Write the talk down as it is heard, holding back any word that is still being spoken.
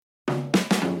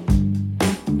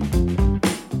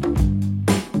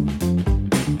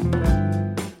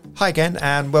Hi again,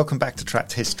 and welcome back to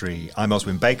Trapped History. I'm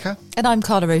Oswin Baker. And I'm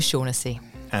Carla O'Shaughnessy.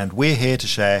 And we're here to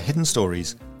share hidden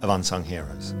stories of unsung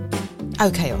heroes.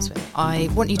 OK, Oswin, I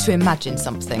want you to imagine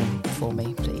something for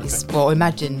me, please. Okay. Well,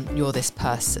 imagine you're this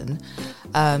person.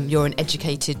 You're an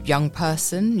educated young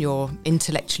person. You're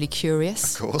intellectually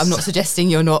curious. Of course. I'm not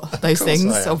suggesting you're not those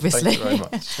things, obviously. Thank you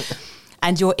very much.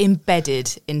 And you're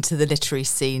embedded into the literary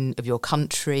scene of your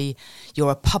country. You're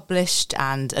a published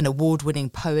and an award-winning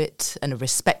poet and a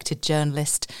respected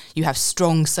journalist. You have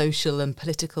strong social and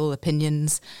political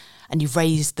opinions. And you've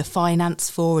raised the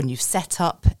finance for, and you've set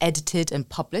up, edited and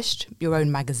published your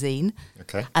own magazine.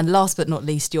 Okay. And last but not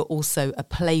least, you're also a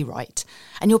playwright.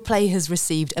 And your play has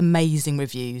received amazing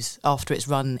reviews after its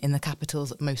run in the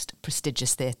capital's most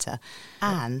prestigious theatre.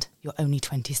 And you're only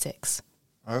 26.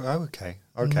 Oh,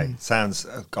 okay. Sounds,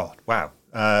 oh God, wow.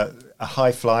 A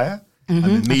high flyer. I'm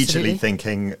immediately absolutely.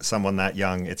 thinking someone that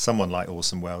young. It's someone like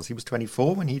Orson Welles. He was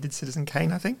 24 when he did Citizen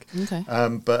Kane, I think. Okay.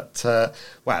 But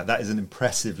wow, that is an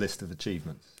impressive list of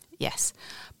achievements. Yes.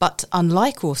 But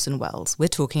unlike Orson Welles, we're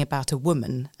talking about a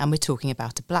woman, and we're talking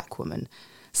about a black woman.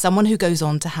 Someone who goes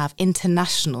on to have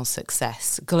international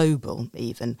success, global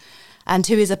even, and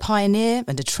who is a pioneer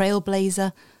and a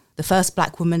trailblazer, the first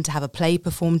black woman to have a play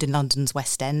performed in London's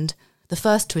West End, the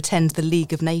first to attend the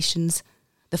League of Nations,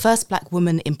 the first black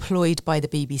woman employed by the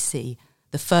BBC,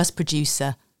 the first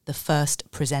producer, the first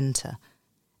presenter.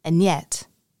 And yet,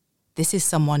 this is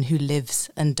someone who lives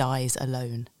and dies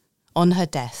alone. On her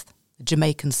death, the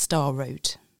Jamaican Star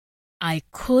wrote, I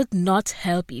could not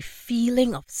help a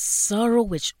feeling of sorrow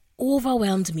which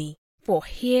overwhelmed me, for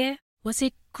here was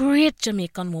a great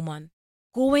Jamaican woman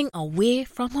going away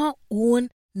from her own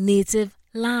native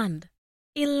land.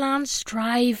 A land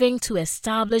striving to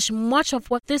establish much of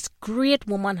what this great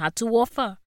woman had to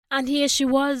offer. And here she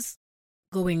was,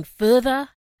 going further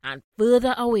and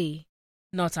further away,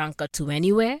 not anchored to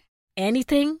anywhere,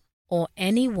 anything, or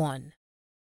anyone.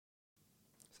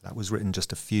 So that was written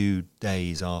just a few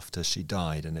days after she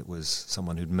died, and it was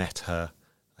someone who'd met her,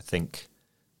 I think,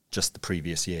 just the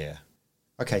previous year.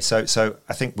 Okay, so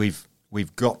I think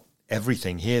we've got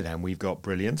everything here then. We've got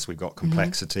brilliance, we've got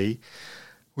complexity,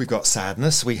 we've got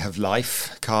sadness, we have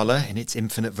life, Carla, in its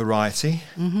infinite variety.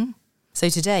 So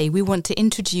today we want to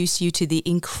introduce you to the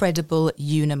incredible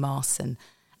Una Marson.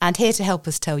 And here to help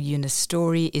us tell Una's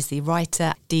story is the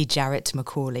writer Dee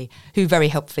Jarrett-Macauley, who very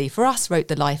helpfully for us wrote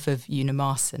the life of Una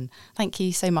Marson. Thank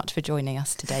you so much for joining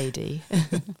us today, Dee.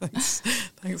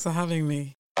 Thanks for having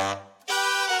me.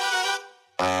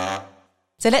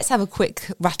 So let's have a quick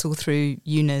rattle through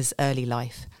Una's early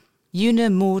life. Una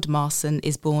Maud Marson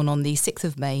is born on the 6th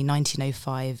of May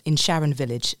 1905 in Sharon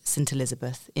Village, St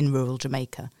Elizabeth, in rural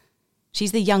Jamaica.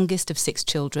 She's the youngest of 6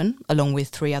 children, along with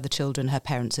 3 other children her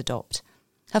parents adopt.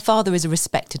 Her father is a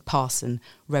respected parson,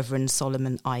 Reverend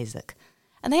Solomon Isaac,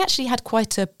 and they actually had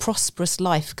quite a prosperous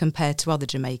life compared to other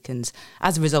Jamaicans.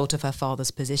 As a result of her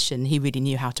father's position, he really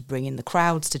knew how to bring in the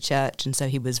crowds to church, and so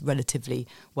he was relatively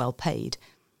well paid.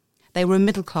 They were a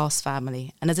middle-class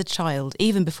family, and as a child,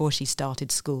 even before she started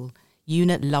school,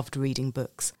 Una loved reading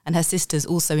books, and her sisters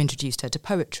also introduced her to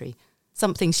poetry,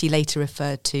 something she later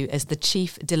referred to as the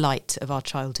chief delight of our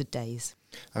childhood days.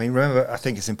 I mean, remember, I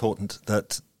think it's important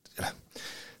that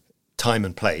time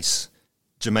and place,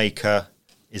 Jamaica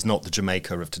is not the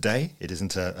Jamaica of today. It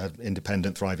isn't an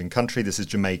independent, thriving country. This is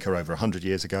Jamaica over 100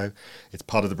 years ago. It's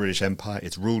part of the British Empire.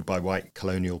 It's ruled by white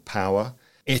colonial power.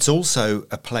 It's also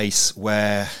a place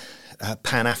where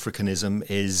Pan-Africanism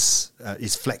is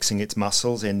flexing its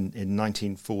muscles. In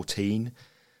 1914,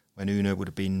 when Una would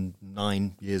have been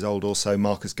 9 years old or so,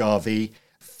 Marcus Garvey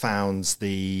founds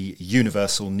the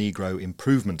Universal Negro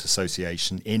Improvement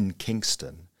Association in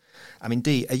Kingston. I mean,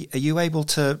 Dee, are you able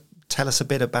to tell us a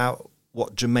bit about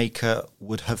what Jamaica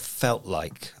would have felt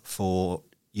like for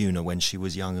Una when she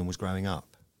was young and was growing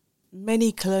up?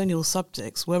 Many colonial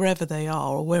subjects, wherever they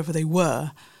are or wherever they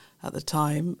were at the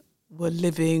time, were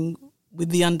living with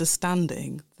the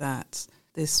understanding that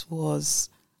this was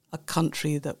a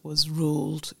country that was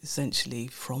ruled essentially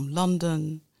from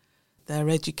London. Their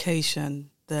education,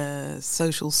 their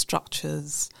social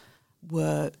structures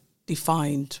were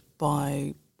defined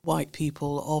by white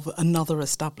people of another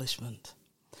establishment.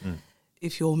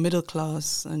 If you're middle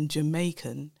class and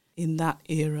Jamaican, in that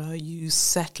era you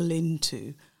settle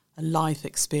into a life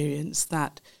experience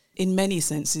that in many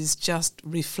senses just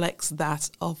reflects that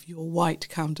of your white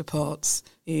counterparts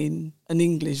in an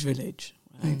English village.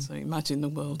 Right? So imagine the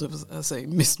world of, say,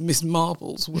 Miss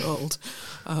Marble's world,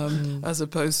 as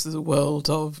opposed to the world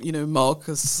of,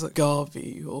 Marcus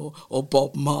Garvey or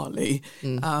Bob Marley,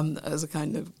 as a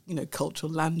kind of,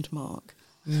 cultural landmark.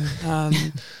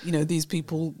 These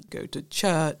people go to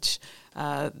church,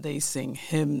 they sing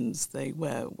hymns, they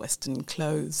wear Western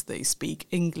clothes, they speak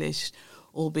English,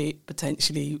 albeit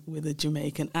potentially with a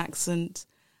Jamaican accent.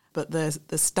 But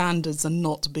the standards are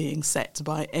not being set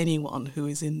by anyone who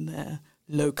is in their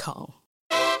locale.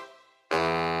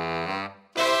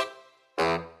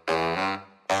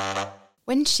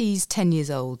 When she's 10 years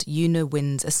old, Una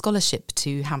wins a scholarship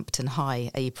to Hampton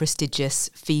High, a prestigious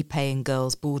fee-paying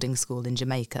girls' boarding school in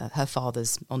Jamaica. Her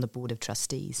father's on the board of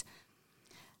trustees.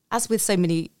 As with so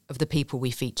many of the people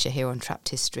we feature here on Trapped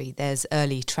History, there's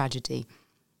early tragedy.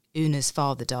 Una's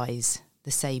father dies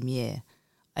the same year.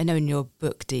 I know in your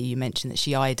book, Dee, you mentioned that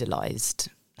she idolised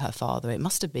her father. It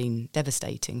must have been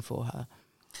devastating for her.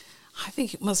 I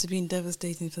think it must have been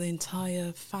devastating for the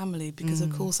entire family because,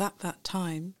 of course, at that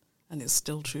time, and it's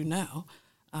still true now,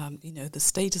 the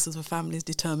status of the family is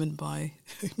determined by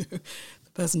the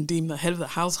person deemed the head of the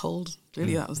household.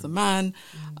 Really, that was the man.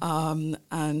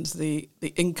 And the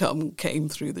income came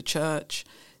through the church.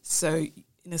 So,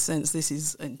 in a sense, this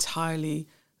is entirely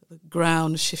the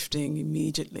ground shifting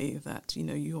immediately that,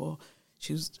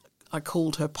 I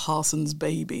called her Parson's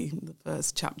baby in the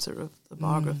first chapter of the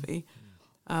biography,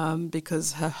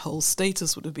 because her whole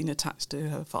status would have been attached to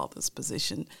her father's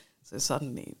position. So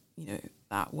suddenly,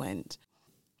 that went.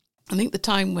 I think the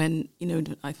time when,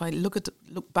 if I look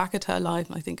back at her life,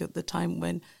 I think at the time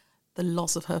when the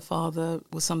loss of her father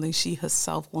was something she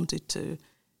herself wanted to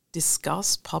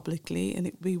discuss publicly, and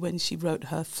it'd be when she wrote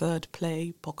her third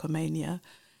play, Pocomania,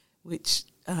 which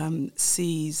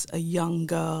sees a young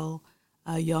girl,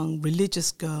 a young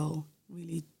religious girl,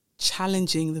 really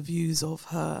challenging the views of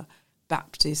her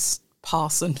Baptist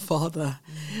parson father.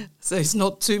 So it's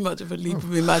not too much of a leap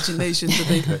of imagination to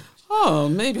think,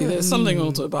 maybe there's something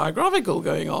autobiographical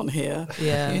going on here.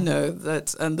 Yeah. And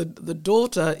the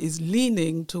daughter is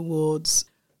leaning towards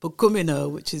Bukumino,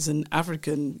 which is an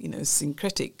African,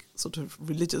 syncretic sort of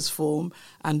religious form,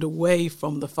 and away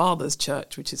from the father's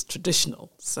church, which is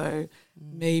traditional. So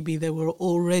maybe there were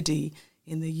already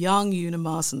in the young Una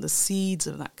Marson the seeds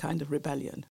of that kind of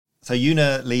rebellion. So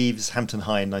Una leaves Hampton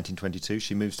High in 1922.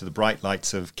 She moves to the bright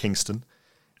lights of Kingston.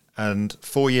 And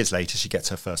 4 years later, she gets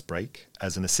her first break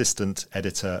as an assistant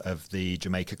editor of the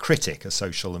Jamaica Critic, a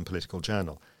social and political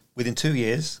journal. Within 2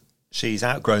 years, she's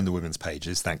outgrown the women's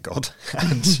pages, thank God,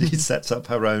 and she sets up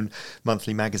her own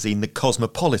monthly magazine, The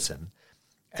Cosmopolitan,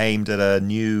 aimed at a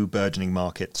new burgeoning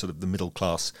market, sort of the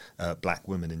middle-class black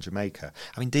women in Jamaica.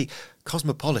 I mean, Dee,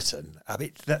 Cosmopolitan,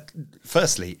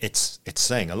 firstly, it's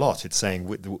saying a lot. It's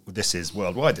saying this is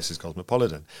worldwide, this is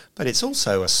Cosmopolitan. But it's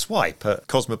also a swipe at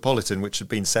Cosmopolitan, which had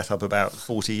been set up about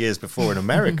 40 years before in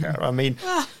America. I mean...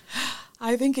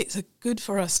 I think it's good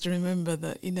for us to remember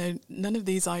that, none of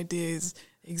these ideas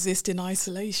exist in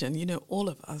isolation. All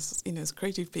of us, as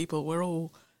creative people, we're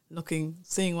all looking,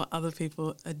 seeing what other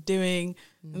people are doing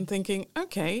and thinking,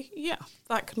 okay, yeah,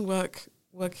 that can work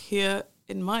here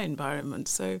in my environment.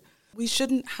 So we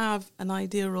shouldn't have an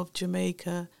idea of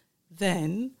Jamaica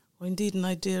then, or indeed an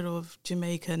idea of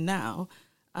Jamaica now,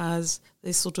 as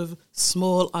this sort of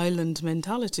small island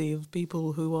mentality of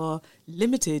people who are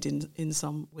limited in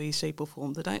some way, shape or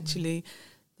form, that actually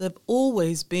there have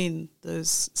always been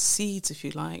those seeds, if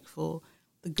you like, for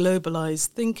the globalized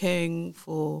thinking,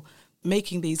 for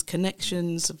making these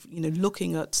connections of,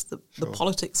 looking at the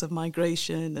politics of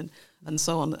migration and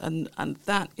so on. And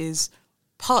that is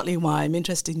partly why I'm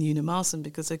interested in Una Marson,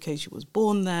 because, okay, she was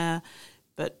born there,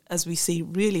 but as we see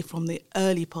really from the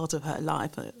early part of her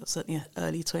life, certainly her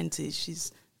early 20s,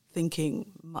 she's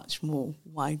thinking much more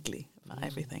widely about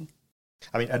everything.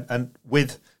 I mean, and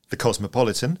with The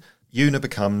Cosmopolitan, Una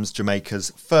becomes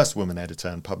Jamaica's first woman editor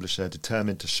and publisher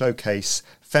determined to showcase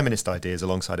feminist ideas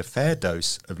alongside a fair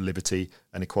dose of liberty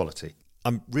and equality.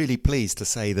 I'm really pleased to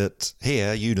say that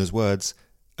here, Una's words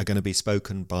are going to be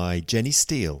spoken by Jenny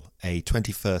Steele, a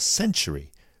 21st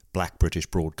century black British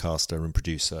broadcaster and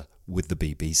producer with the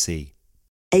BBC.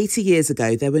 80 years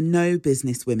ago, there were no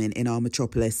business women in our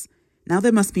metropolis. Now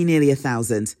there must be nearly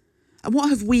 1,000. And what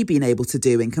have we been able to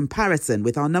do in comparison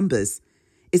with our numbers?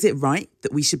 Is it right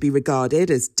that we should be regarded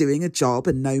as doing a job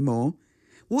and no more?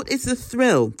 What is the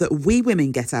thrill that we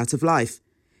women get out of life?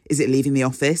 Is it leaving the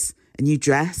office, a new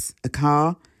dress, a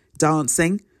car,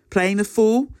 dancing, playing the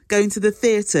fool, going to the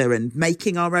theatre and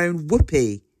making our own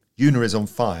whoopee? Una is on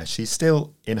fire. She's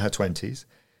still in her 20s,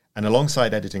 and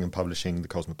alongside editing and publishing The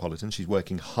Cosmopolitan, she's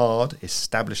working hard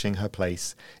establishing her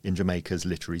place in Jamaica's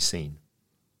literary scene.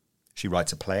 She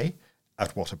writes a play,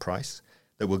 At What a Price,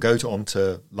 that will go on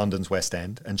to London's West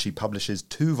End, and she publishes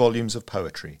 2 volumes of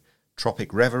poetry,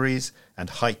 Tropic Reveries and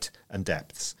Height and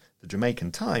Depths, The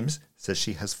Jamaican Times says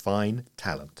she has fine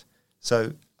talent.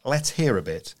 So let's hear a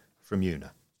bit from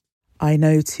Una. I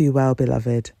know too well,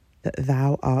 beloved, that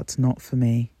thou art not for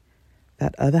me,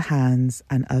 that other hands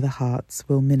and other hearts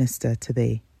will minister to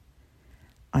thee.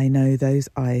 I know those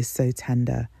eyes so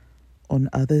tender on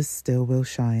others still will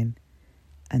shine,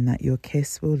 and that your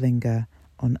kiss will linger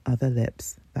on other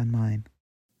lips than mine.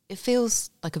 It feels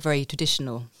like a very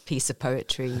traditional piece of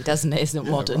poetry, doesn't it? It's not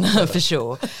modern, for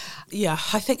sure. Yeah,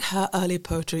 I think her early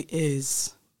poetry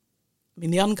is, I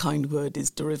mean, the unkind word is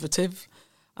derivative.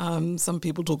 Some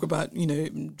people talk about,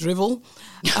 drivel.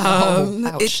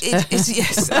 Ouch.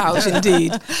 Yes, ouch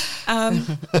indeed.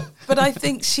 But I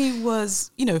think she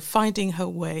was, finding her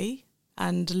way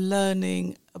and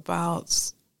learning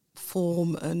about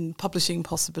form and publishing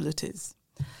possibilities.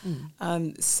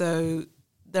 So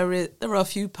there are a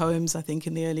few poems, I think,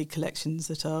 in the early collections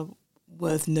that are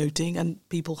worth noting, and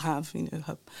people have,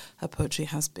 her poetry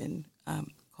has been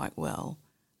quite well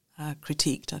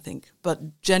critiqued, I think.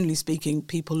 But generally speaking,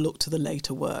 people look to the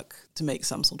later work to make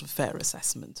some sort of fair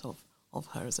assessment of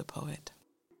her as a poet.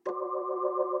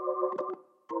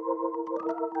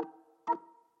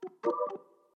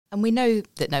 And we know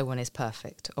that no one is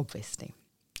perfect, obviously.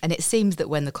 And it seems that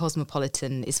when the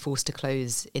Cosmopolitan is forced to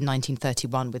close in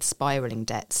 1931 with spiralling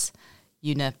debts,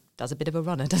 Una does a bit of a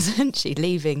runner, doesn't she,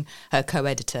 leaving her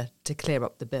co-editor to clear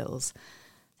up the bills.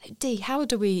 So, Dee, how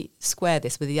do we square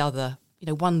this with the other,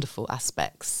 wonderful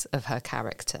aspects of her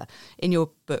character? In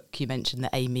your book, you mentioned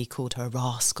that Amy called her a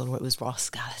rascal, or it was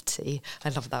rascality. I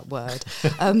love that word.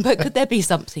 But could there be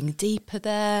something deeper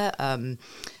there?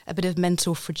 A bit of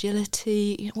mental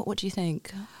fragility? What do you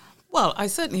think? Well, I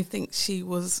certainly think she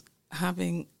was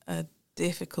having a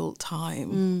difficult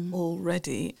time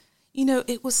already.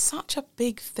 It was such a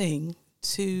big thing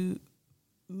to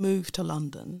move to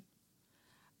London,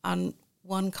 and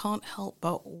one can't help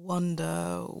but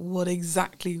wonder what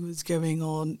exactly was going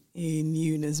on in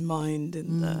Una's mind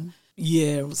in the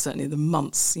year, or certainly the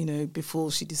months,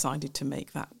 before she decided to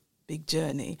make that big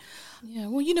journey. Yeah,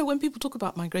 well, when people talk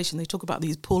about migration, they talk about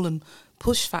these pull and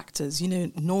push factors,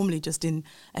 normally just in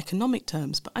economic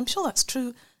terms. But I'm sure that's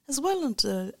true as well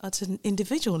at an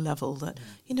individual level, that,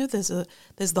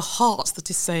 there's the heart that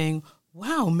is saying,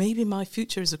 wow, maybe my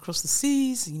future is across the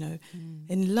seas,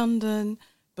 in London.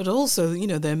 But also,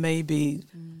 there may be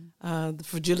the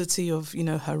fragility of,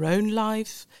 her own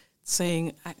life,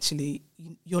 saying, actually,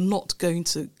 you're not going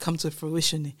to come to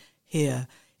fruition here.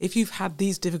 If you've had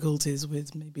these difficulties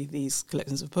with maybe these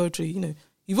collections of poetry,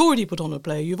 you've already put on a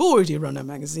play, you've already run a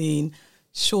magazine,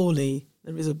 surely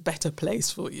there is a better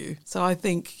place for you. So I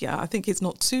think it's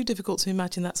not too difficult to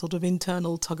imagine that sort of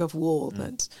internal tug of war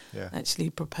that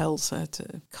actually propels her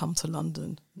to come to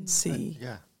London and see.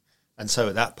 And so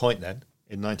at that point then,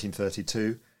 in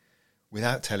 1932,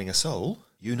 without telling a soul,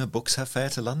 Una books her fare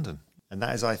to London. And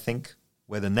that is, I think,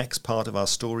 where the next part of our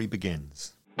story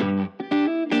begins.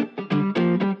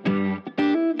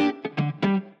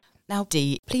 Now,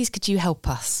 Dee, please could you help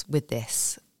us with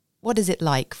this? What is it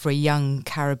like for a young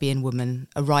Caribbean woman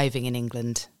arriving in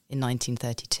England in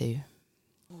 1932?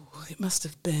 Oh, it must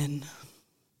have been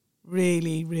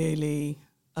really, really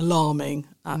alarming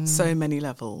at so many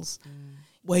levels.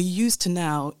 We're used to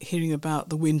now hearing about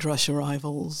the Windrush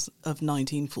arrivals of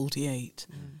 1948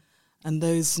 and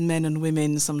those men and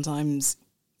women sometimes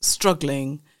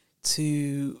struggling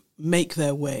to make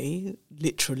their way,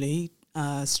 literally,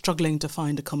 struggling to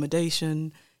find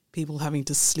accommodation, people having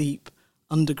to sleep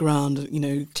underground,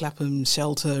 Clapham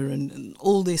shelter and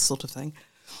all this sort of thing.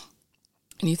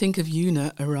 And you think of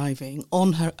Una arriving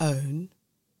on her own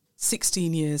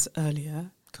 16 years earlier,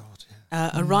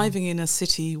 arriving in a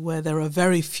city where there are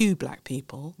very few black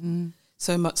people,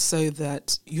 so much so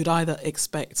that you'd either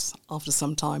expect after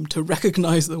some time to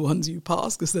recognise the ones you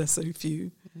pass because they're so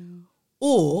few,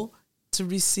 or to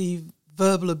receive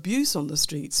verbal abuse on the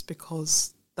streets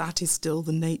because that is still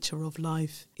the nature of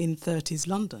life in 30s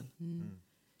London.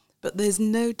 But there's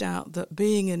no doubt that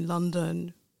being in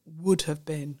London would have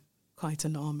been quite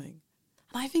alarming.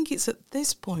 And I think it's at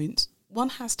this point one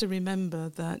has to remember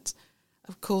that,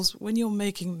 of course, when you're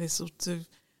making this sort of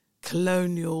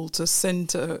colonial to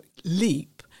centre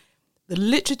leap, the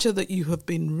literature that you have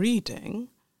been reading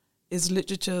is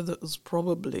literature that was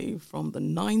probably from the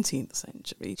 19th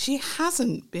century. She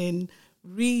hasn't been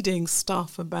reading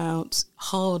stuff about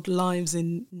hard lives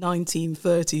in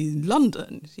 1930s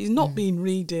London. She's not been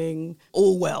reading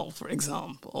Orwell, for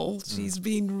example. She's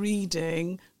been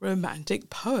reading romantic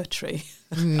poetry.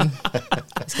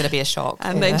 It's going to be a shock.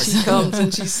 And then she comes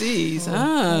and she sees,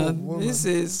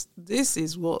 this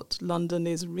is what London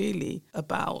is really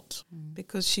about.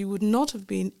 Because she would not have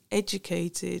been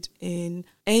educated in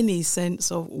any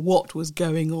sense of what was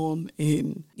going on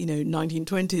in,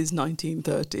 1920s,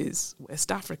 1930s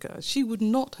West Africa. She would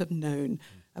not have known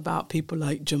about people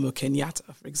like Jomo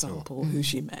Kenyatta, for example, who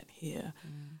she met here.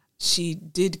 She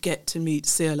did get to meet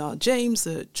C.L.R. James,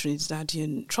 the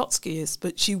Trinidadian Trotskyist,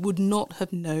 but she would not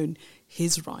have known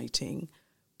his writing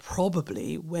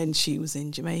probably when she was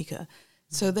in Jamaica.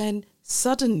 So then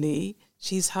suddenly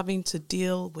she's having to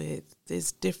deal with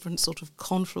this different sort of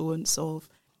confluence of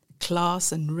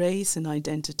class and race and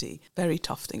identity. Very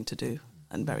tough thing to do,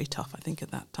 and very tough, I think,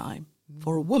 at that time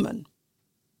for a woman,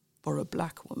 for a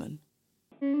black woman.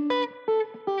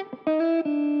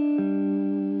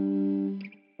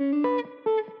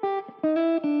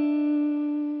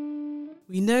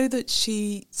 We know that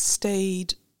she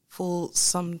stayed for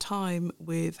some time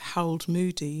with Harold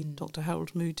Moody, Dr.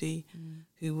 Harold Moody,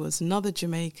 who was another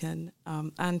Jamaican,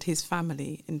 and his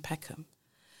family in Peckham.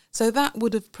 So that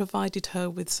would have provided her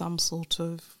with some sort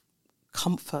of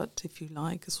comfort, if you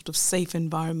like, a sort of safe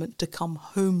environment to come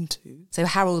home to. So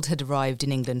Harold had arrived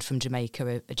in England from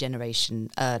Jamaica a generation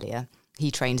earlier. He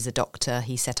trained as a doctor,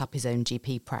 he set up his own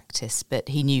GP practice, but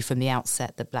he knew from the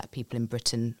outset that black people in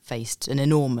Britain faced an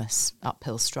enormous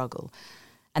uphill struggle.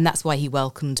 And that's why he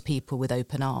welcomed people with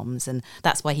open arms, and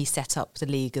that's why he set up the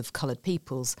League of Coloured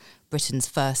Peoples, Britain's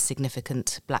first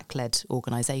significant black-led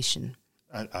organisation.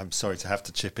 I'm sorry to have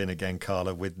to chip in again,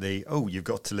 Carla, with you've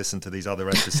got to listen to these other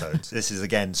episodes. This is,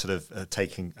 again, sort of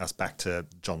taking us back to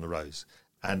John La Rose.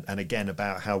 And again,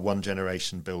 about how one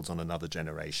generation builds on another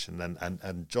generation.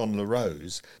 And John La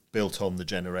Rose built on the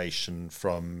generation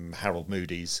from Harold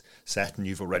Moody's set, and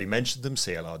you've already mentioned them,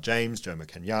 C.L.R. James, Jomo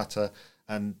Kenyatta.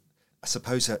 And I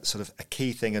suppose a sort of a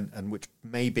key thing, and which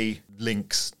maybe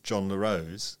links John La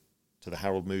Rose to the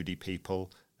Harold Moody people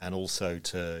and also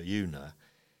to Una,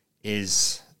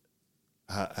 is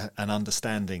an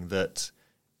understanding that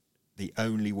the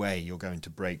only way you're going to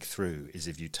break through is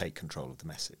if you take control of the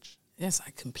message. Yes,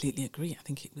 I completely agree. I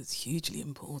think it was hugely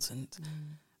important.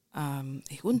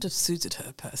 It wouldn't have suited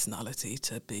her personality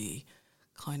to be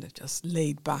kind of just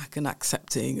laid back and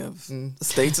accepting of the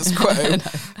status quo.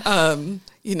 I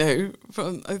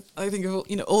think of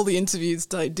all the interviews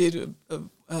that I did of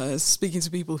speaking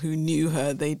to people who knew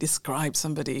her, they described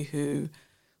somebody who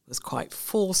was quite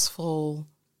forceful,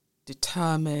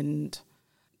 determined,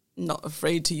 not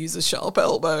afraid to use a sharp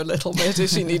elbow a little bit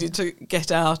if she needed to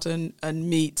get out and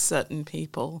meet certain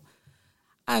people.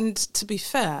 And to be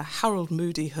fair, Harold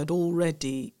Moody had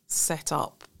already set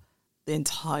up the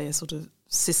entire sort of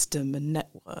system and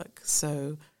network.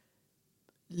 So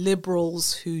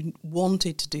liberals who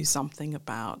wanted to do something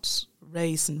about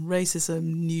race and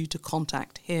racism knew to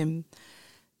contact him.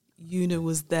 Una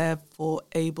was therefore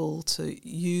able to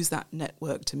use that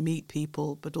network to meet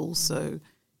people, but also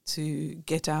to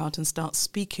get out and start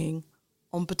speaking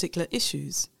on particular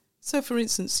issues. So, for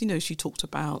instance, she talked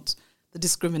about the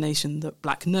discrimination that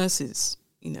black nurses,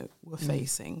 were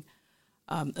facing.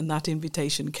 And that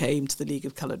invitation came to the League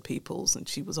of Coloured Peoples, and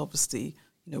she was obviously,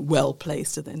 well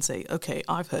placed to then say, okay,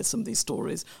 I've heard some of these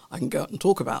stories, I can go out and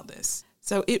talk about this.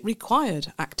 So it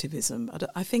required activism.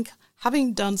 I think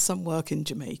having done some work in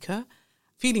Jamaica,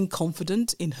 feeling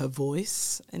confident in her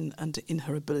voice and in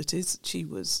her abilities, she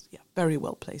was very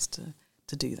well placed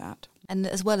to do that. And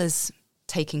as well as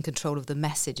taking control of the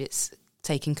message, it's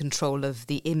taking control of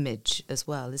the image as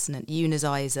well, isn't it? Una's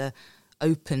eyes are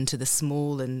open to the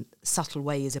small and subtle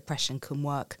ways oppression can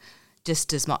work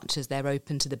just as much as they're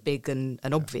open to the big and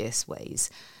obvious ways.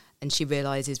 And she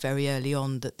realises very early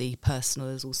on that the personal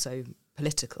is also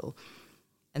political.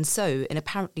 And so, in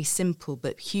apparently simple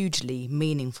but hugely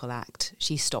meaningful act,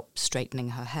 she stopped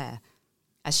straightening her hair,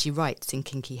 as she writes in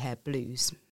Kinky Hair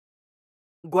Blues.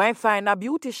 Go and find a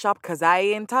beauty shop 'cause I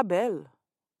ain't a belle.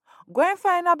 Go and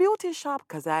find a beauty shop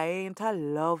 'cause I ain't a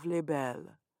lovely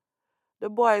belle. The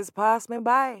boys pass me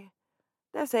by.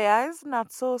 They say I's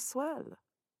not so swell.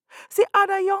 See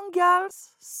other young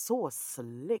girls, so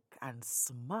slick and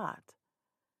smart.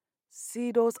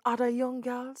 See those other young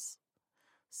girls?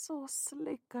 So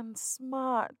slick and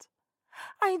smart.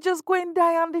 I just go and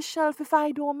die on the shelf if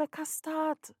I don't make a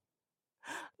start.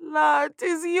 Lord,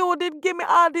 'tis you did give me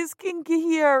all this kinky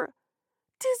hair.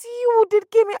 'Tis you did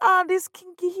give me all this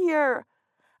kinky hair. And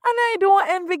I don't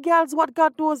envy girls what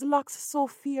got those locks so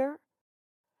fair.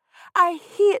 I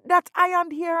hate that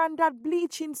ironed hair and that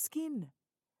bleaching skin.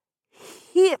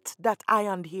 Hate that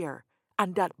ironed hair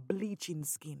and that bleaching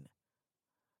skin.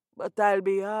 but I'll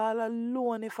be all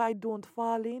alone if I don't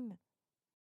fall in.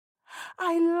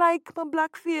 I like my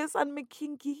black face and my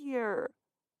kinky hair.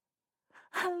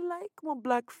 I like my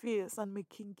black face and my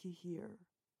kinky hair.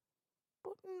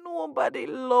 But nobody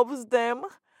loves them.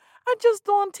 I just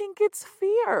don't think it's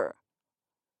fair.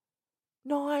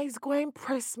 No, I's going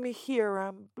press me hair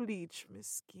and bleach me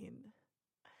skin.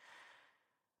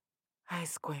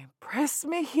 I's going press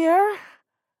me hair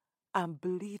and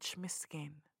bleach me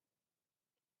skin.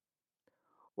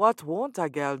 What won't a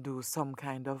girl do some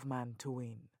kind of man to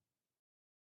win?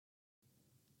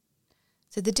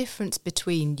 So the difference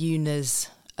between Una's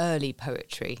early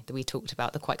poetry that we talked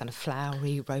about, the quite kind of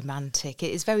flowery, romantic,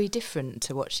 it is very different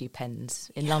to what she pens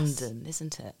in London,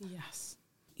 isn't it? Yes.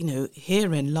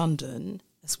 Here in London,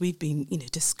 as we've been,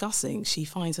 discussing, she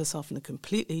finds herself in a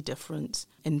completely different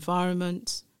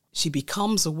environment. She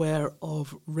becomes aware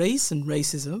of race and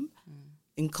racism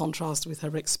in contrast with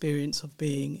her experience of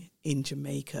being in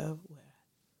Jamaica, where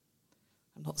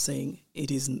I'm not saying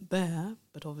it isn't there,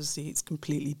 but obviously it's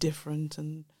completely different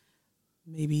and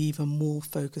maybe even more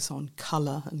focus on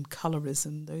colour and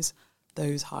colorism,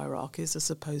 those hierarchies, as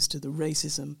opposed to the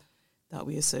racism that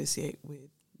we associate with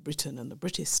Britain and the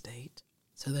British state.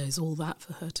 So there's all that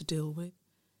for her to deal with.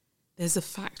 There's the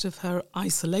fact of her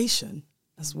isolation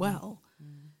as well,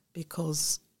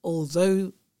 because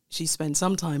although she spent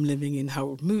some time living in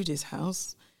Harold Moody's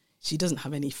house, she doesn't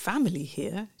have any family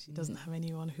here. She doesn't have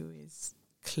anyone who is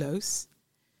close.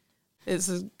 It's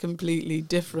a completely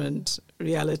different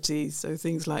reality. So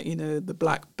things like, the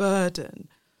Black Bird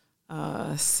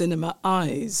and Cinema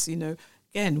Eyes,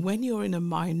 again, when you're in a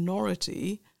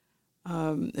minority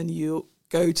and you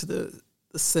go to the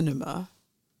cinema,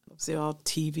 obviously our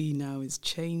TV now is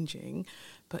changing,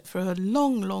 but for a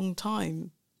long, long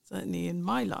time, certainly in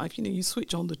my life, you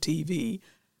switch on the TV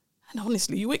and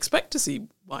honestly, you expect to see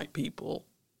white people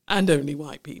and only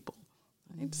white people.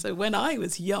 Right? So when I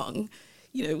was young,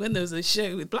 when there was a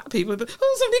show with black people, but,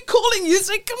 somebody calling you,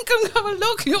 say, come have a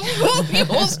look, you're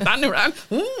all standing around,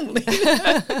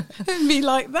 and me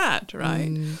like that,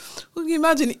 right? Well, you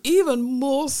imagine even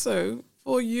more so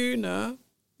for Una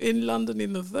in London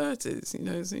in the 30s,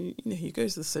 so, you go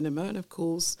to the cinema and, of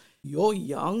course, you're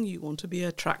young, you want to be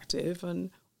attractive,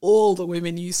 and all the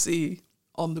women you see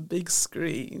on the big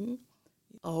screen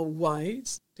are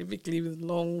white, typically with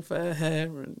long fair hair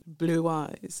and blue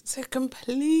eyes. It's a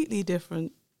completely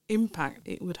different impact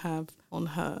it would have on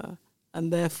her,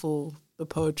 and therefore the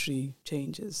poetry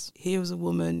changes. Here was a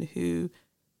woman who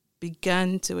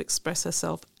began to express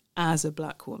herself as a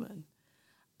black woman.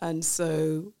 And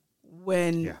so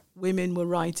when women were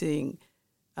writing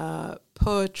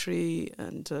poetry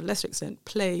and to a lesser extent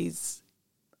plays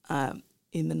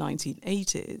in the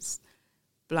 1980s,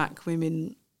 black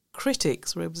women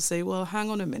critics were able to say, well, hang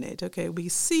on a minute, okay, we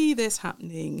see this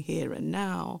happening here and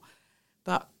now,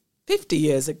 but 50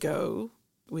 years ago,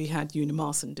 we had Una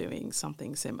Marson doing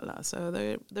something similar. So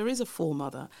there is a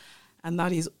foremother, and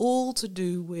that is all to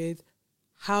do with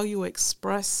how you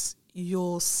express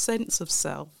your sense of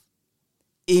self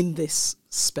in this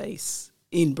space,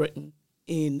 in Britain,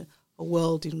 in a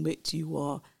world in which you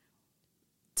are,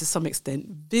 to some extent,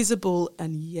 visible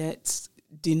and yet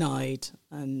denied.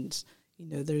 And,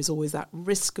 there is always that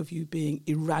risk of you being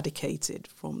eradicated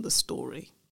from the story.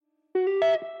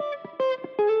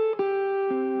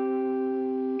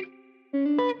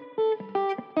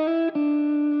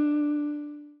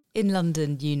 In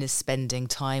London, Una's spending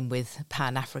time with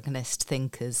Pan-Africanist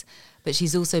thinkers, but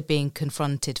she's also being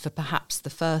confronted for perhaps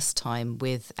the first time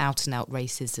with out-and-out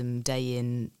racism day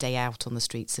in, day out on the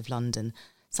streets of London,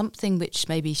 something which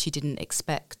maybe she didn't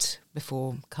expect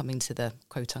before coming to the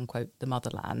quote-unquote the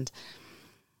motherland.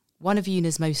 One of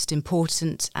Una's most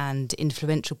important and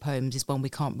influential poems is one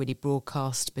we can't really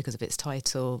broadcast because of its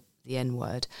title, The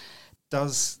N-Word.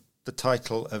 Does the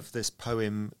title of this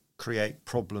poem create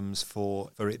problems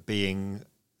for it being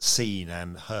seen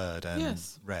and heard and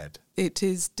read? It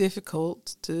is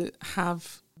difficult to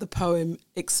have the poem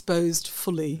exposed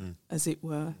fully, as it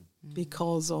were,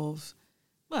 because of,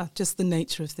 just the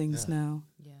nature of things now.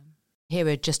 Yeah. Here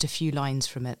are just a few lines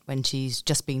from it when she's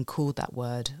just been called that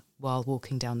word while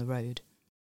walking down the road.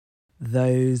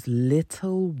 Those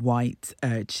little white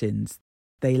urchins.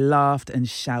 They laughed and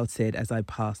shouted as I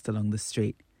passed along the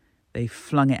street. They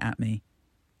flung it at me.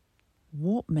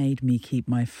 What made me keep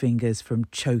my fingers from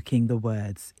choking the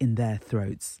words in their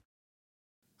throats?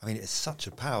 I mean, it's such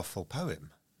a powerful poem.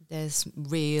 There's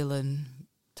real and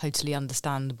totally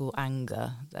understandable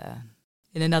anger there.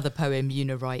 In another poem,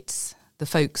 Una writes, "The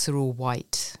folks are all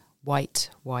white,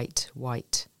 white, white,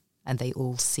 white, and they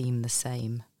all seem the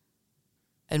same."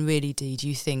 And really, Dee, do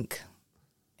you think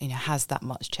has that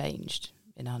much changed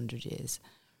in 100 years?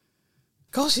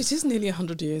 Gosh, it is nearly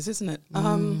 100 years, isn't it?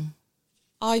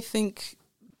 I think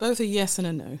both a yes and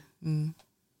a no.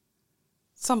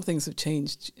 Some things have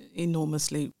changed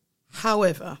enormously.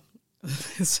 However,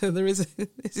 so there is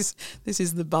this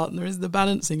is the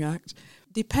balancing act.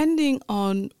 Depending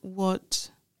on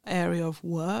what area of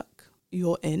work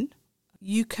you're in,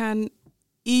 you can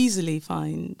easily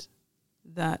find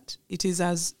that it is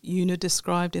as Una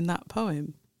described in that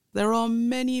poem. There are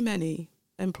many, many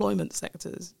employment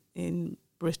sectors in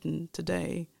Britain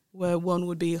today where one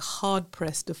would be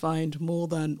hard-pressed to find more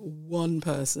than one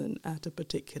person at a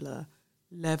particular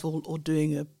level or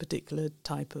doing a particular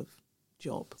type of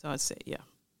job. So I'd say, yeah,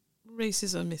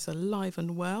 racism is alive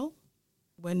and well.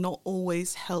 We're not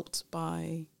always helped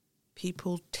by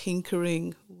people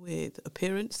tinkering with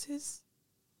appearances,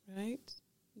 right?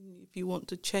 If you want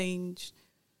to change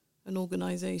an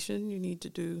organisation, you need to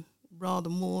do rather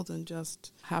more than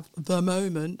just have the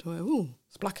moment where,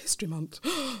 it's Black History Month.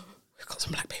 We've got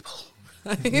some black people,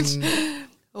 right?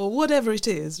 Or whatever it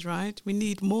is, right? We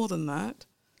need more than that.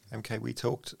 MK, we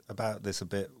talked about this a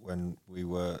bit when we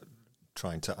were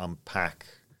trying to unpack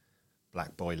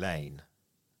Black Boy Lane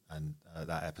and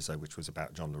that episode, which was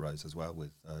about John LaRose as well,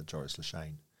 with Joris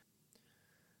Lachane.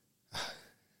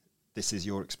 This is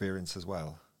your experience as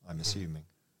well, I'm assuming.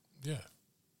 Yeah.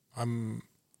 I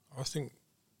think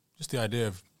just the idea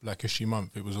of Black History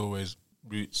Month, it was always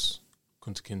Roots,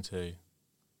 Kunta Kinte, I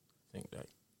think like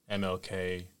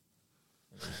MLK,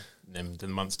 and then the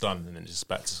month's done, and then just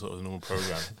back to sort of the normal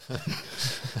program.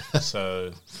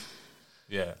 So,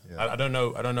 yeah. I don't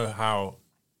know what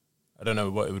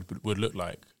it would look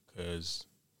like, because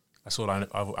that's all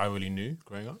I really knew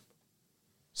growing up.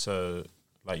 So,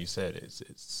 like you said,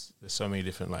 it's there's so many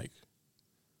different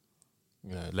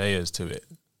layers to it.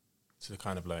 To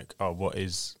kind of like,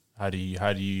 how do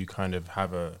you kind of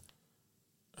have a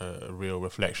real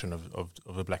reflection of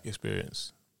a black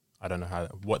experience? I don't know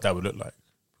what that would look like,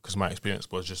 because my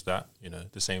experience was just that,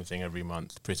 the same thing every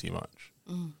month, pretty much.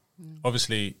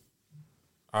 Obviously,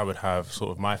 I would have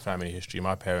sort of my family history,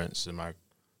 my parents, and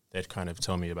they'd kind of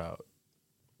tell me about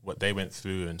what they went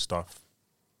through and stuff.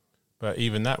 But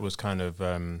even that was kind of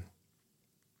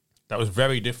that was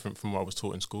very different from what I was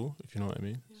taught in school, if you know what I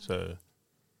mean. Yeah. So,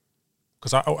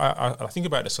 because I think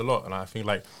about this a lot, and I think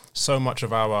like so much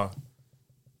of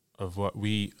what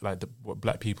we like, what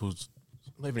black people's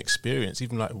not even experience,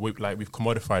 even we've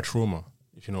commodified trauma,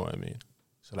 if you know what I mean.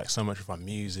 So like so much of our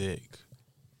music,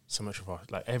 so much of our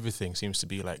like everything seems to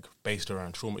be like based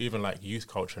around trauma. Even like youth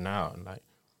culture now, and like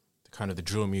the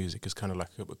drill music is kind of like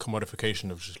a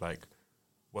commodification of just like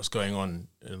what's going on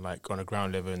in, like on a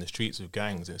ground level in the streets with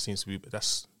gangs. And it seems to be,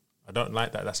 I don't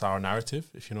like that. That's our narrative,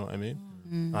 if you know what I mean.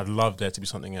 I'd love there to be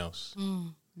something else.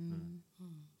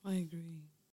 I agree.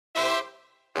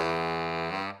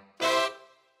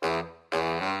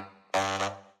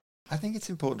 I think it's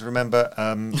important to remember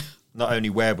not only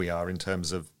where we are in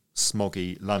terms of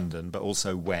smoggy London, but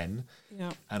also when,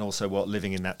 and also what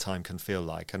living in that time can feel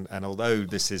like. And although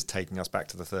this is taking us back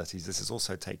to the 30s, this is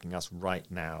also taking us right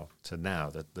now to now,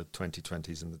 the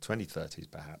 2020s and the 2030s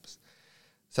perhaps.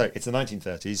 So it's the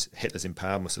 1930s, Hitler's in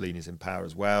power, Mussolini's in power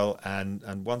as well, and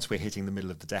once we're hitting the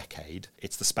middle of the decade,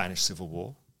 it's the Spanish Civil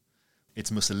War.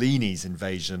 It's Mussolini's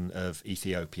invasion of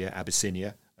Ethiopia,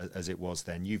 Abyssinia, as it was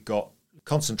then. You've got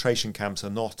concentration camps are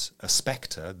not a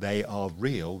spectre, they are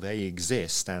real, they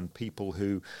exist, and people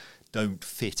who don't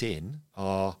fit in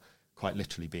are quite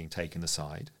literally being taken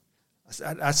aside.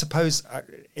 I suppose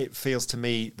it feels to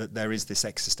me that there is this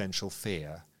existential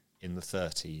fear in the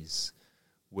 30s,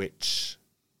 which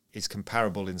is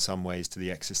comparable in some ways to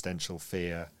the existential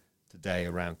fear today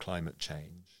around climate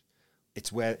change.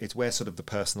 It's where sort of the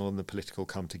personal and the political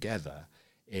come together,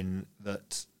 in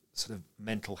that sort of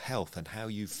mental health and how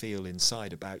you feel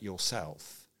inside about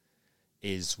yourself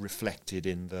is reflected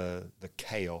in the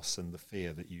chaos and the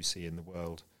fear that you see in the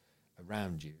world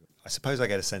around you. I suppose I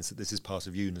get a sense that this is part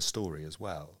of Una's story as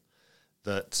well,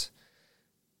 that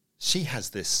she has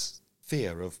this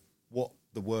fear of what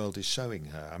the world is showing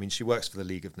her. I mean, she works for the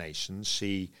League of Nations.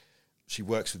 She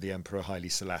works with the Emperor Haile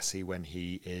Selassie when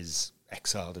he is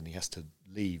exiled and he has to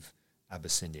leave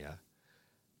Abyssinia.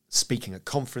 Speaking at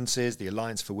conferences, the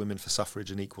Alliance for Women for Suffrage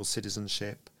and Equal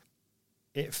Citizenship,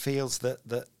 it feels that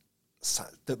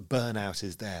burnout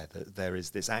is there, that there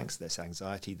is this angst, this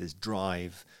anxiety, this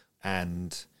drive,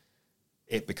 and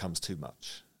it becomes too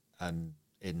much. And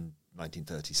in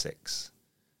 1936,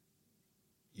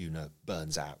 Una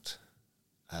burns out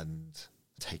and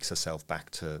takes herself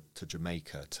back to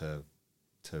Jamaica to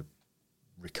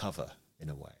recover in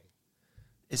a way.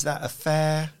 Is that a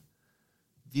fair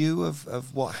view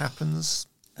of what happens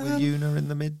with Una in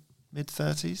the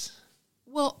mid-30s?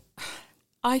 Well,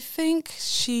 I think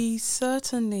she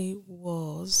certainly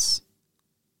was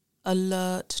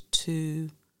alert to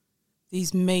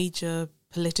these major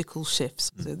political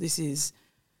shifts. So this is,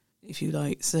 if you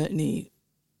like, certainly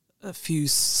a few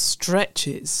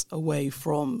stretches away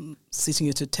from sitting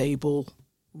at a table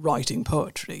writing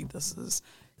poetry. This is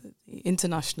the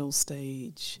international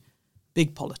stage,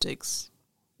 big politics,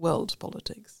 world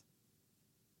politics.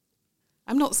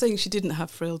 I'm not saying she didn't have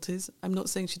frailties. I'm not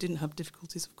saying she didn't have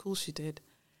difficulties. Of course she did.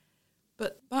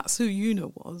 But that's who Una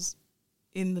was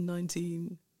in the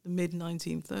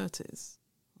mid-1930s.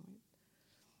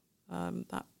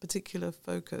 That particular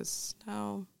focus.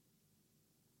 Now,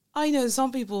 I know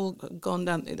some people have gone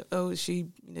down, she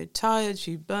tired,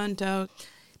 she burnt out.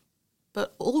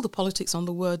 But all the politics on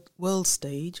the world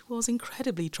stage was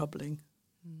incredibly troubling.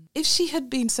 If she had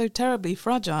been so terribly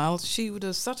fragile, she would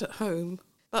have sat at home,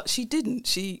 but she didn't.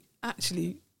 She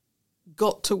actually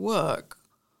got to work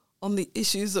on the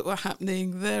issues that were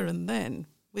happening there and then,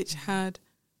 which had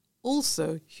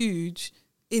also huge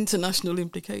international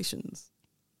implications.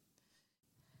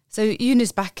 So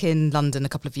Una's back in London a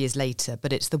couple of years later,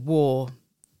 but it's the war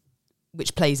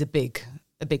which plays a big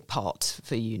part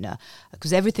for Una,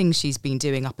 because everything she's been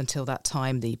doing up until that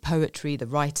time, the poetry, the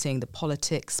writing, the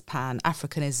politics,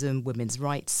 Pan-Africanism, women's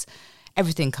rights,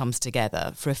 everything comes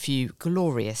together for a few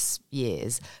glorious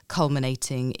years,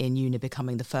 culminating in Una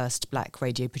becoming the first black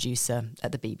radio producer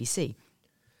at the BBC.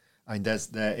 I mean,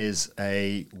 there is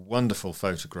a wonderful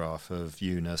photograph of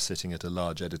Una sitting at a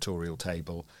large editorial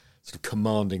table, sort of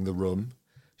commanding the room.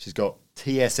 She's got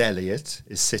T.S. Eliot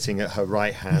is sitting at her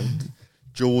right hand,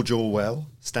 George Orwell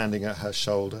standing at her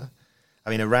shoulder. I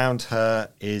mean, around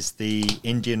her is the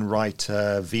Indian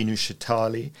writer Vinu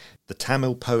Shitali, the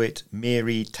Tamil poet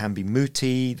Miri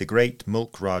Tambimuti, the great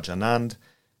Mulk Rajanand,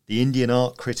 the Indian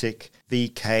art critic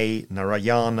V.K.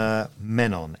 Narayana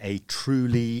Menon, a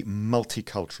truly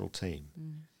multicultural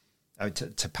team. I mean,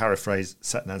 to paraphrase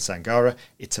Satnam Sangara,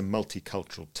 it's a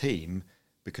multicultural team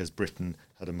because Britain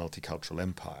had a multicultural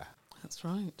empire. That's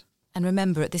right. And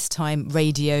remember, at this time,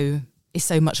 radio is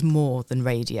so much more than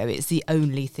radio. It's the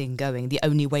only thing going, the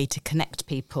only way to connect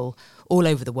people all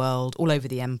over the world, all over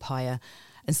the empire.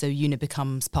 And so Una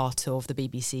becomes part of the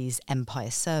BBC's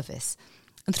Empire Service.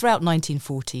 And throughout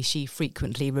 1940, she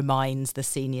frequently reminds the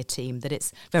senior team that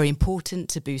it's very important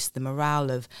to boost the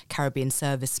morale of Caribbean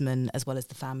servicemen as well as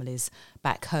the families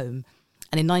back home.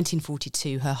 And in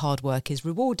 1942, her hard work is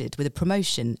rewarded with a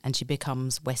promotion and she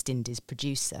becomes West Indies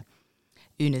producer.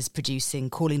 Una's producing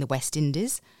Calling the West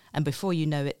Indies, and before you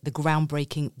know it, the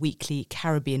groundbreaking weekly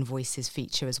Caribbean Voices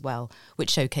feature as well, which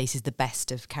showcases the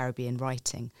best of Caribbean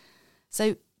writing.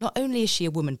 So not only is she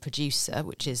a woman producer,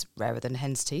 which is rarer than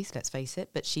hen's teeth, let's face it,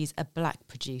 but she's a black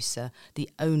producer, the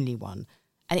only one.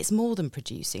 And it's more than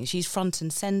producing. She's front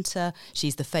and centre,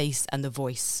 she's the face and the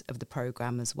voice of the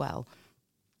programme as well.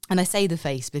 And I say the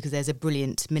face because there's a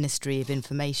brilliant Ministry of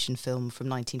Information film from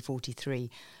 1943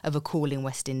 of a Calling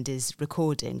West Indies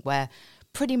recording where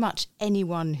pretty much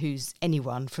anyone who's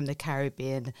anyone from the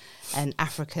Caribbean and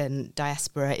African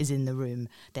diaspora is in the room.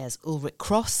 There's Ulrich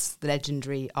Cross, the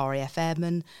legendary RAF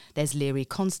airman. There's Leary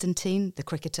Constantine, the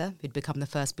cricketer who'd become the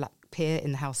first black peer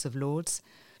in the House of Lords.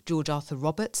 George Arthur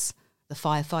Roberts, the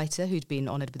firefighter who'd been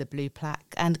honoured with a blue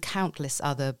plaque, and countless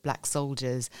other black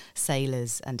soldiers,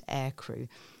 sailors and aircrew.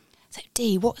 So,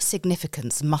 Dee, what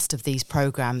significance must have these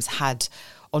programmes had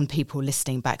on people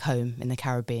listening back home in the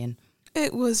Caribbean?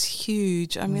 It was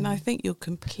huge. I mean, I think you're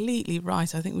completely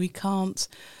right. I think we can't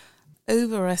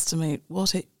overestimate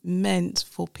what it meant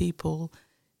for people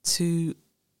to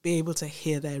be able to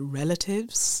hear their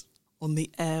relatives on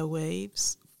the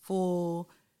airwaves, for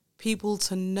people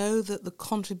to know that the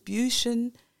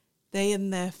contribution they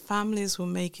and their families were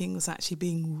making was actually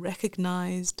being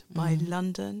recognised by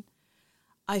London.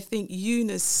 I think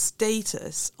Una's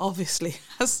status, obviously,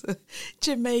 as a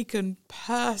Jamaican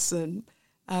person,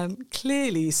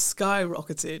 clearly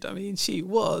skyrocketed. I mean, she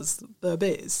was the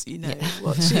biz,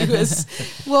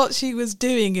 what she was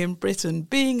doing in Britain,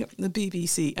 being the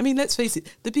BBC. I mean, let's face it,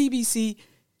 the BBC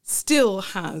still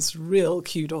has real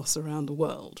kudos around the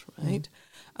world, right?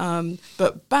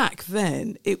 But back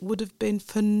then, it would have been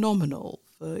phenomenal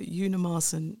for Una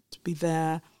Marson to be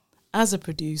there as a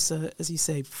producer, as you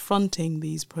say, fronting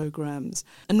these programmes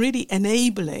and really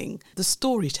enabling the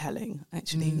storytelling,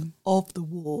 actually, of the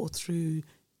war through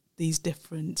these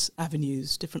different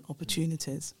avenues, different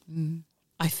opportunities.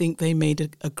 I think they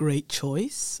made a great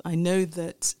choice. I know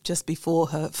that just before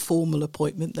her formal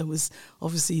appointment, there was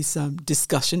obviously some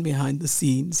discussion behind the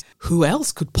scenes. Who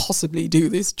else could possibly do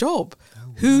this job?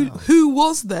 Who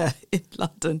was there in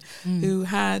London who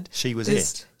had... She was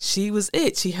this, it. She was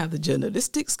it. She had the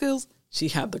journalistic skills. She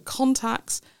had the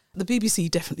contacts. The BBC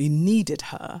definitely needed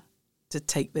her to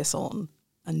take this on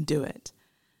and do it.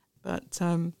 But,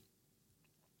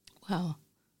 well,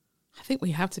 I think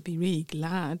we have to be really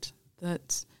glad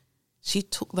that she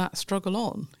took that struggle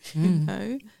on, you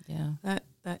know,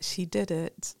 that she did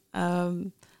it.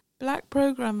 Black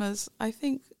programmers, I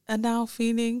think, are now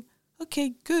feeling,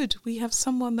 okay, good, we have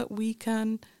someone that we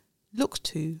can look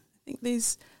to. I think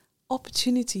there's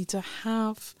opportunity to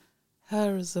have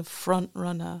her as a front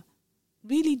runner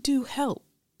really do help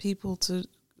people to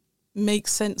make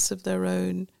sense of their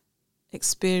own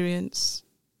experience,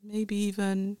 maybe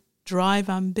even drive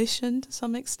ambition to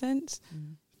some extent.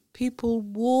 People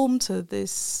warm to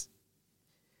this.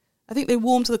 I think they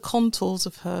warm to the contours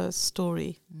of her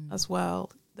story as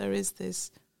well. There is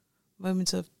this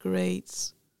moment of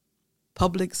great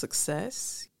public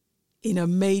success in a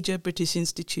major British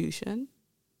institution.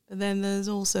 And then there's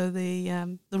also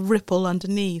the ripple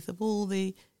underneath of all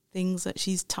the things that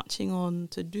she's touching on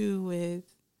to do with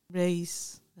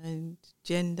race and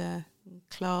gender and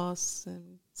class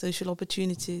and social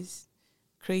opportunities,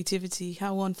 creativity,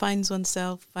 how one finds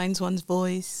oneself, finds one's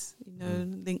voice, you know,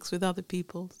 links with other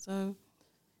people. So,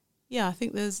 yeah, I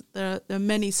think there are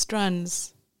many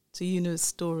strands to Una's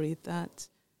story that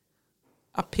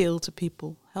appeal to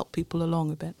people, help people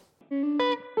along a bit.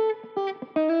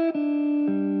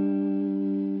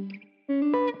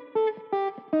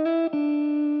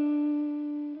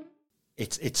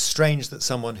 It's strange that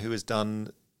someone who has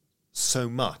done so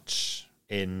much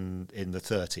in the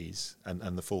 30s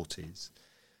and the 40s,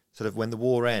 sort of when the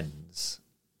war ends,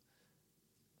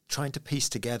 trying to piece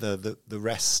together the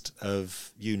rest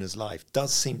of Una's life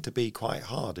does seem to be quite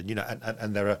hard. And, you know,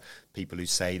 and there are people who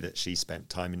say that she spent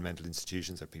time in mental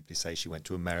institutions. There are people who say she went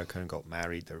to America and got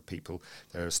married. There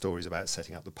are stories about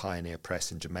setting up the Pioneer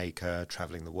Press in Jamaica,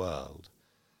 travelling the world.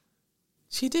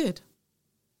 She did.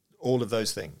 All of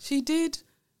those things. She did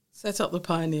set up the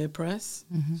Pioneer Press.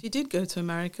 She did go to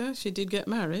America. She did get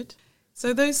married.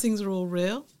 So those things are all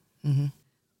real.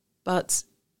 But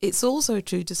it's also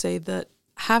true to say that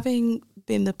having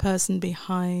been the person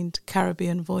behind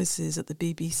Caribbean Voices at the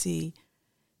BBC,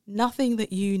 nothing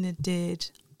that Una did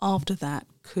after that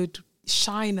could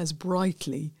shine as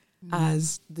brightly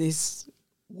as this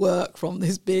work from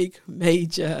this big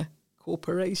major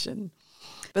corporation.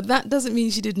 But that doesn't mean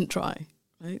she didn't try.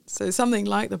 Right? So something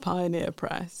like the Pioneer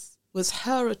Press was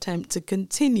her attempt to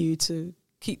continue to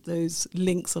keep those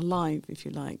links alive, if you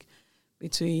like,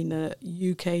 between a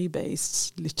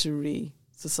UK-based literary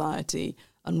society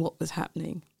and what was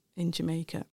happening in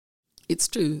Jamaica. It's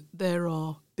true, there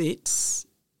are bits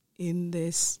in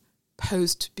this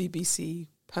post-BBC,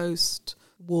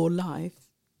 post-war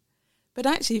life. But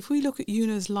actually, if we look at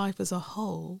Una's life as a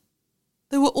whole,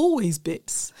 there were always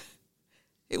bits.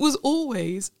 It was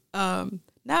always...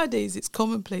 nowadays, it's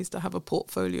commonplace to have a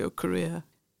portfolio career.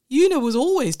 Una was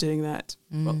always doing that.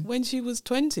 When she was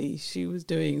 20, she was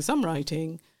doing some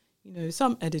writing, you know,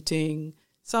 some editing,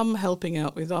 some helping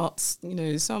out with arts, you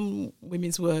know, some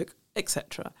women's work,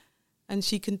 etc. And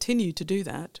she continued to do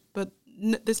that. But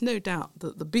there's no doubt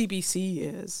that the BBC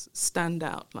years stand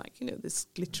out like, you know, this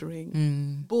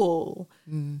glittering ball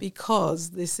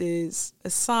because this is a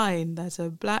sign that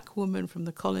a black woman from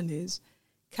the colonies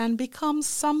can become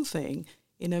something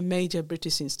in a major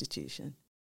British institution.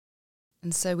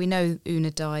 And so we know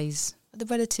Una dies at the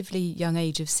relatively young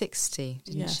age of 60,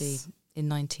 didn't she, in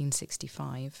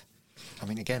 1965. I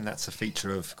mean, again, that's a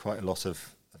feature of quite a lot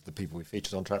of the people we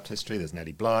featured on Trapped History. There's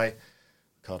Nellie Bly,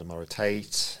 Ricardo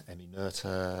Morra-Tate, Emmy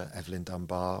Noether, Evelyn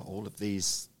Dunbar. All of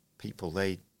these people,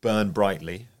 they burn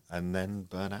brightly and then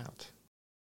burn out.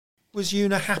 Was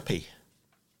Una happy?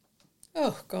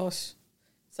 Oh, gosh.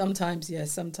 Sometimes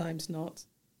yes, sometimes not.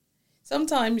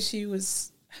 Sometimes she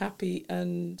was happy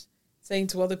and saying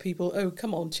to other people, oh,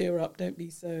 come on, cheer up, don't be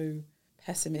so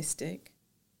pessimistic.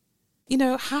 You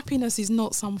know, happiness is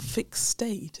not some fixed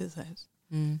state, is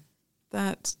it?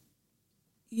 That,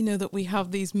 you know, that we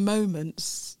have these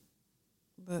moments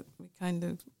that we kind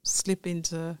of slip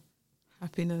into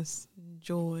happiness and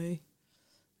joy.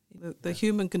 The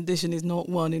human condition is not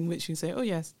one in which you say, oh,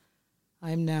 yes,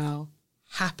 I am now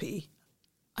happy.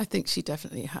 I think she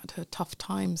definitely had her tough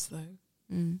times, though.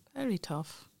 Very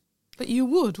tough. But you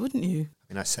would, wouldn't you?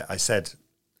 I mean, I said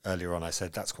earlier on,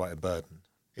 that's quite a burden.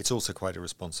 It's also quite a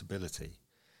responsibility.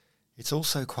 It's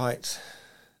also quite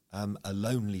a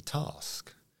lonely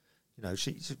task. You know,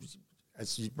 she,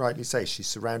 as you rightly say, she's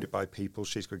surrounded by people,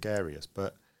 she's gregarious,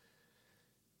 but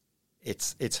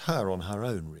it's her on her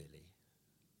own, really.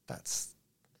 That's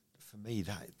for me,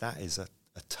 that is a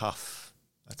tough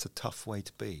way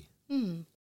to be.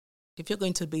 If you're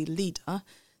going to be leader,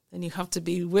 then you have to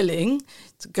be willing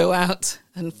to go out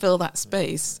and fill that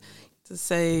space to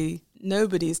say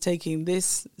nobody is taking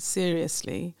this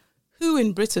seriously. Who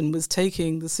in Britain was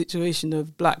taking the situation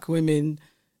of black women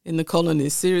in the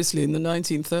colonies seriously in the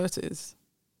 1930s?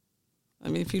 I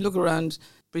mean, if you look around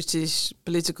British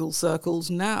political circles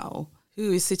now,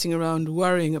 who is sitting around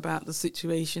worrying about the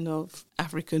situation of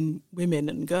African women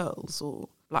and girls or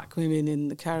black women in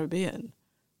the Caribbean?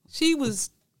 She was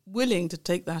willing to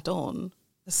take that on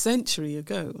a century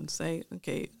ago and say,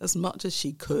 okay, as much as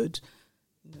she could,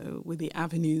 with the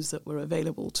avenues that were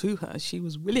available to her, she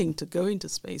was willing to go into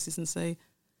spaces and say,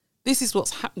 this is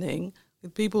what's happening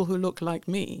with people who look like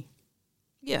me.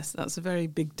 Yes, that's a very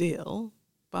big deal,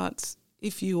 but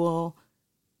if you are,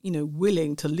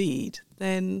 willing to lead,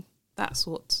 then that's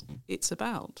what it's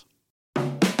about.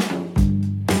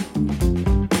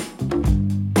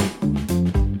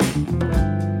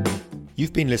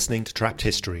 You've been listening to Trapped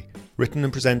History, written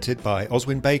and presented by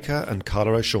Oswin Baker and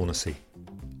Carla O'Shaughnessy.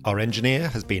 Our engineer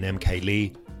has been MK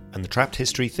Lee, and the Trapped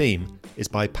History theme is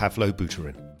by Pavlo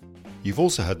Buterin. You've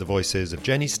also heard the voices of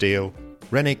Jenny Steele,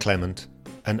 Renee Clement,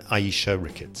 and Aisha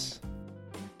Ricketts.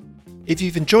 If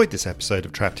you've enjoyed this episode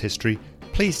of Trapped History,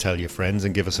 please tell your friends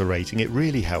and give us a rating. It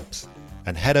really helps.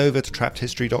 And head over to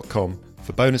trappedhistory.com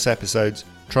for bonus episodes,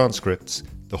 transcripts,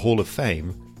 the Hall of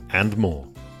Fame, and more.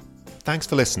 Thanks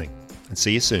for listening, and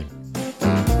see you soon.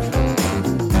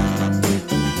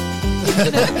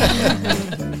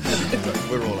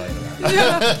 We're all over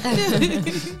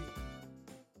that.